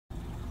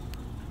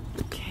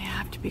Okay, I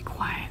have to be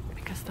quiet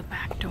because the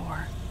back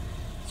door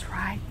is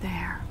right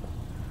there.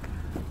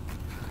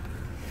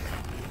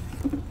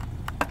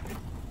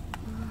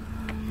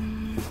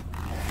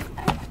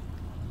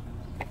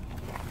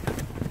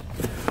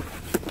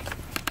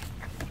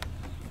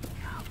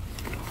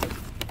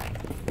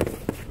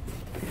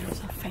 There's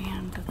a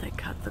fan that they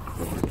cut the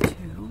cord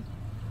to.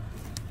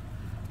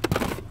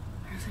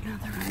 There's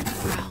another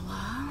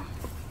umbrella.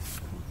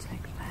 We'll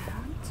take that.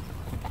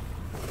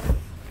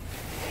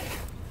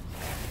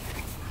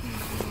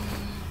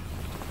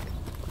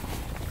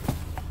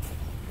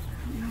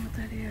 I don't know what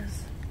that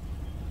is.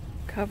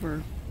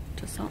 Cover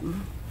to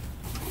something.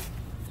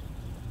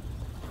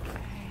 Okay.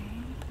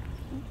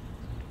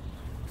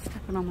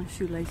 Stepping on my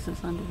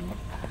shoelaces underneath.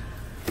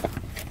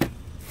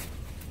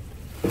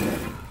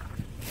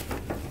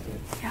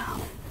 Yeah,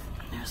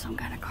 there's some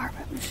kind of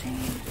carpet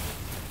machine.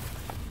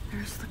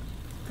 There's the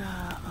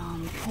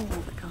pole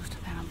that goes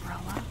to that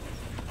umbrella.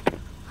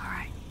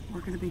 Alright,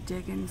 we're going to be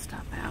digging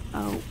stuff out.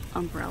 Oh,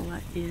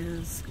 umbrella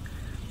is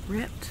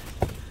ripped,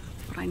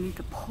 but I need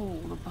to pull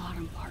the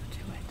bottom part to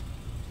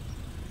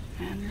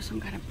it. And there's some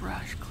kind of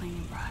brush,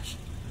 cleaning brush.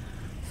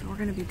 So we're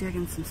going to be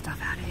digging some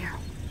stuff out of here.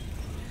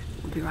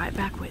 We'll be right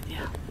back with you.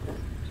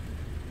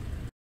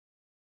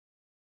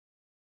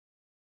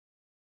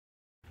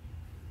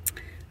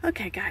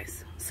 Okay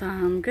guys,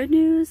 some good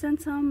news and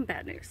some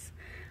bad news.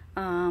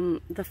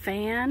 The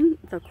fan,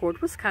 the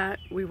cord was cut.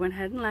 We went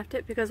ahead and left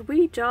it because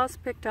we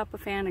just picked up a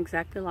fan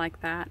exactly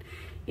like that,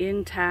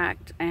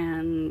 intact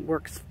and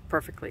works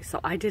perfectly. So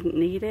I didn't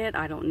need it.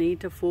 I don't need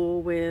to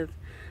fool with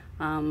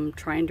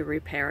trying to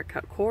repair a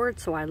cut cord,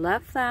 so I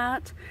left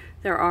that.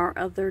 There are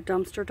other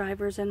dumpster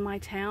divers in my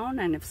town,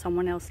 and if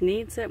someone else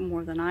needs it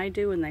more than I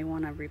do and they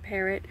want to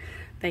repair it,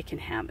 they can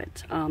have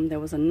it. There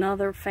was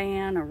another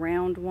fan, a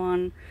round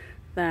one,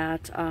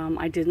 that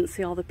I didn't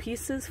see all the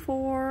pieces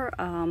for.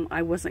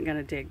 I wasn't going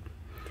to dig.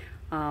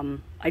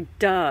 I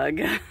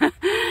dug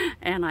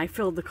and I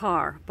filled the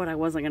car, but I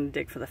wasn't going to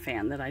dig for the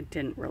fan that I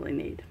didn't really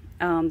need.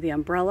 The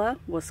umbrella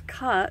was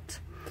cut,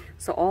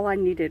 so all I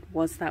needed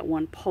was that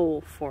one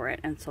pole for it,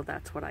 and so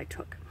that's what I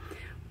took.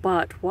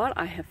 But what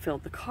I have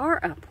filled the car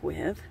up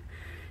with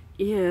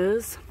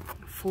is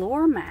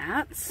floor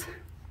mats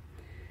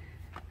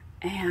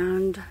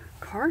and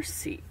car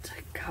seat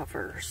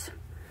covers.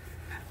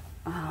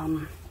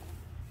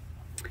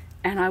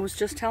 And I was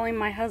just telling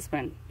my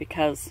husband,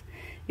 because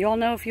you all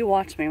know if you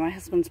watch me, my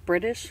husband's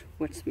British,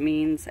 which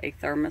means a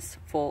thermos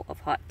full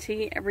of hot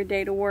tea every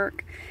day to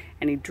work,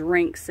 and he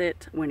drinks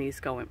it when he's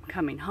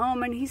coming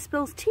home, and he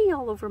spills tea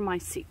all over my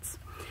seats.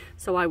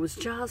 So I was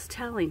just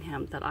telling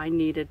him that I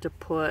needed to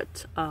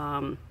put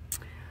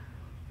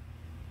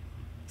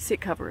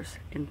seat covers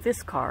in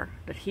this car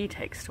that he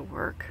takes to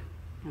work.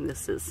 And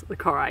this is the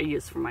car I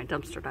use for my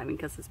dumpster diving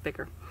because it's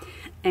bigger.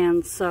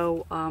 And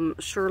so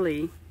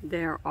surely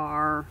there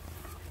are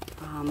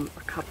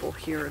a couple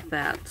here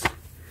that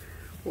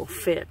will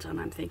fit. And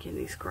I'm thinking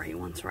these gray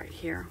ones right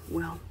here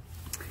will.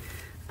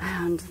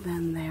 And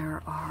then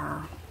there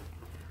are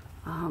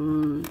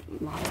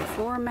lots of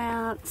floor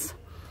mats.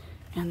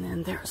 And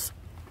then there's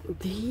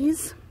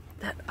these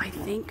that I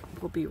think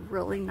will be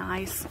really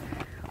nice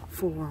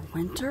for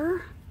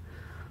winter.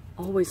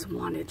 Always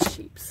wanted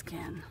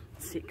sheepskin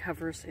seat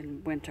covers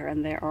in winter,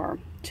 and there are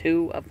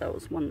two of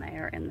those, one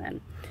there and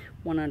then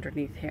one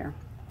underneath here.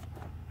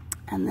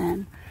 And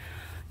then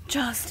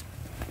just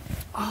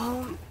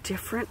all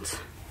different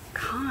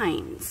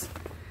kinds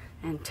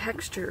and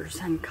textures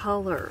and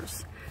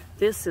colors.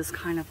 This is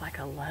kind of like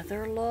a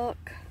leather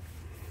look,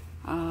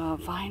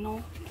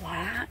 vinyl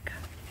black,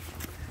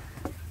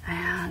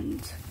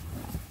 and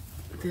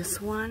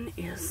this one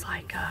is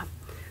like a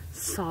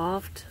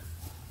soft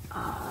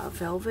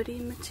velvety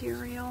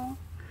material.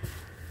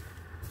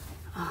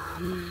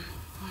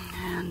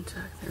 And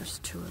there's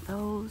two of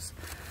those.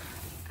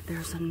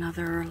 There's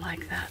another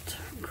like that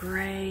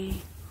gray,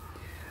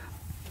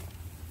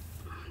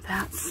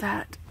 that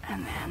set,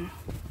 and then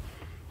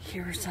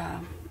here's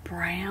a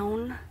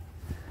brown,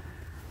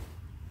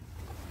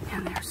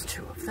 and there's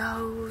two of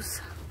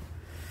those.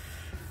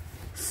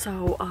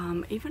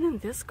 So even in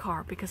this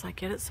car, because I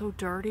get it so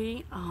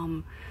dirty,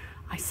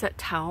 I set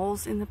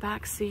towels in the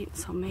back seat,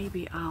 so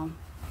maybe I'll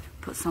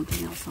put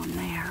something else on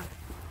there.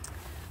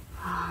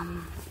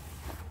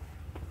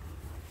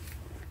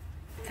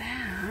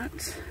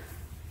 That,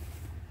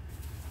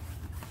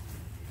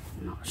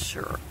 I'm not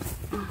sure.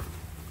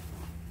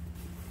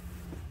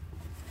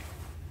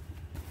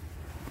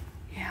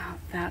 Yeah,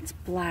 that's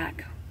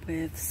black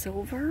with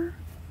silver.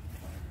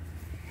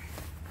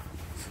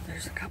 So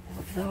there's a couple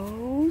of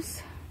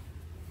those.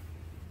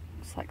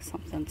 Looks like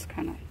something's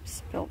kind of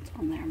spilt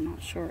on there. I'm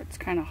not sure. It's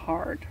kind of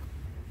hard.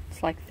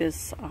 It's like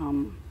this,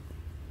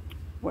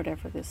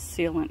 whatever this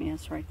sealant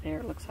is right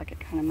there. It looks like it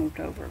kind of moved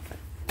over,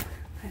 but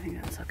I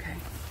think that's okay.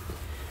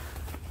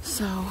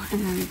 So,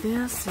 and then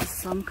this is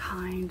some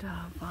kind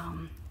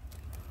of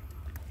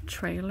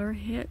trailer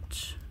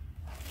hitch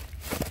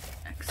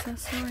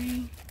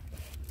accessory.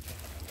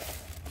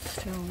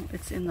 Still,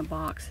 it's in the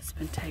box. It's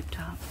been taped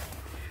up.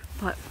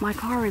 But my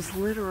car is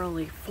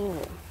literally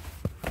full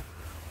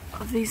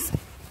of these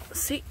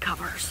seat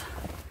covers.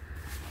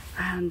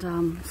 And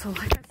so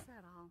like I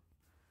said, I'll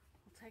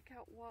take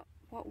out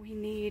what we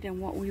need and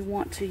what we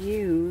want to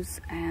use.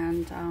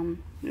 And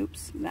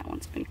oops, that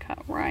one's been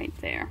cut right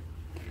there.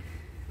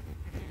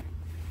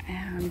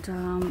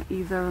 And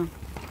either,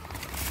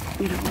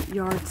 you know,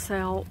 yard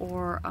sale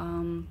or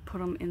put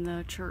them in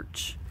the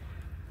church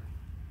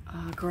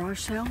garage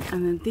sale.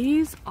 And then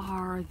these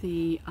are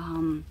the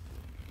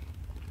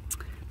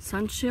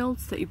sun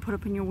shields that you put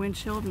up in your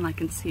windshield, and I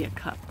can see a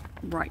cut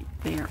right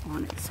there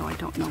on it, so I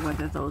don't know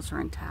whether those are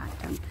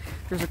intact. And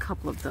there's a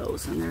couple of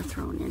those, and they're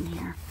thrown in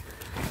here.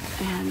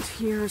 And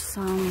here's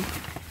some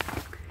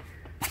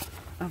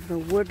of the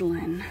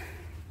woodland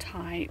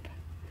type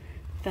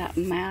that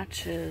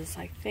matches,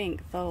 I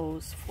think,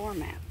 those floor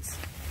mats.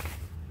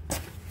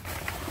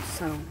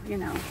 So, you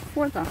know,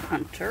 for the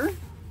hunter.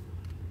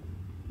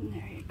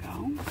 There you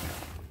go.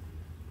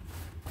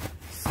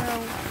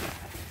 So,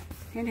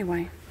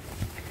 anyway,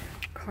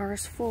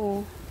 car's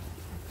full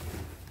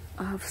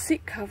of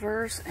seat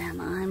covers,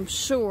 and I'm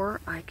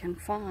sure I can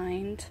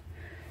find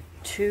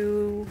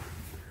 2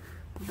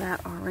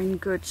 that are in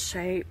good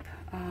shape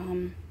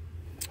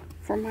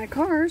for my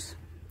cars,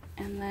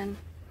 and then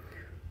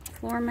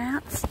floor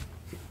mats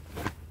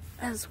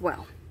as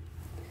well.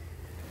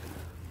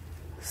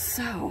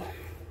 So,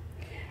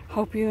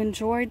 hope you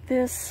enjoyed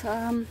this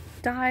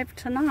dive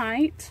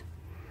tonight.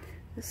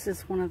 This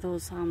is one of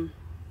those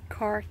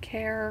car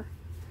care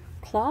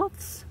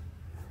cloths.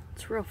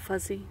 It's real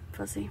fuzzy.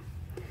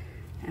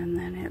 And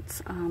then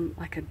it's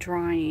like a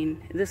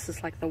drying. This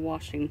is like the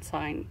washing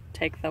side,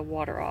 take the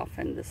water off,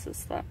 and this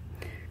is the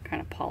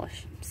kind of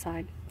polish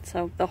side.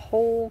 So the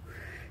whole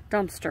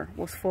dumpster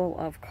was full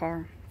of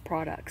car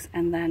products.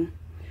 And then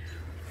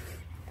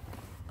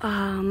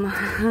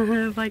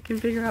if I can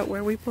figure out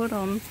where we put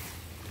them,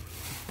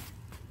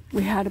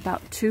 we had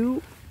about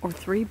 2 or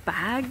 3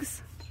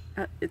 bags.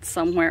 It's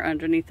somewhere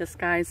underneath this,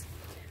 guys,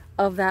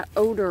 of that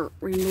odor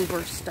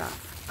remover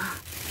stuff.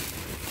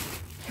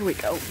 Here we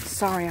go.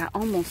 Sorry, I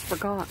almost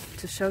forgot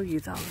to show you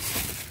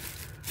those.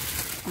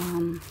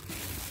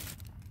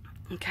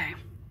 Okay.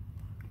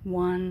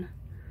 1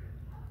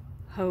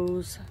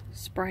 hose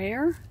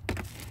sprayer.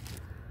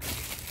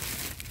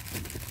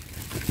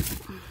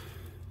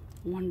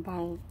 1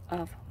 bottle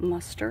of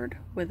mustard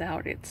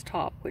without its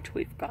top, which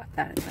we've got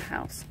that at the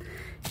house.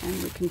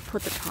 And we can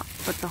put the top,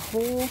 but the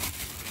whole,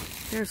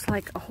 there's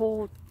like a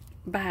whole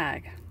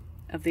bag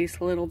of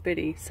these little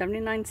bitty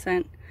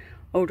 79-cent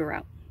odor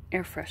out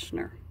air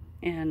freshener.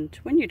 And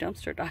when you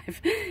dumpster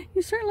dive,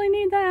 you certainly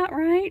need that,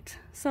 right?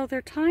 So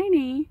they're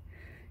tiny,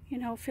 you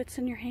know, fits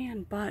in your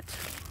hand, but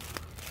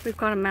we've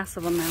got a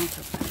massive amount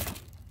of them.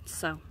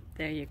 So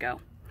there you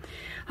go.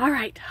 All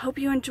right, hope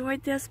you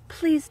enjoyed this.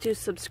 Please do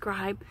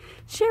subscribe.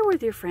 Share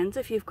with your friends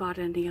if you've got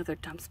any other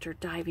dumpster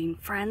diving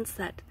friends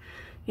that,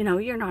 you know,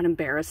 you're not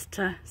embarrassed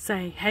to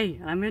say, hey,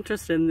 I'm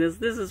interested in this.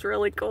 This is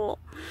really cool.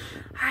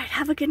 All right,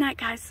 have a good night,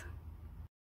 guys.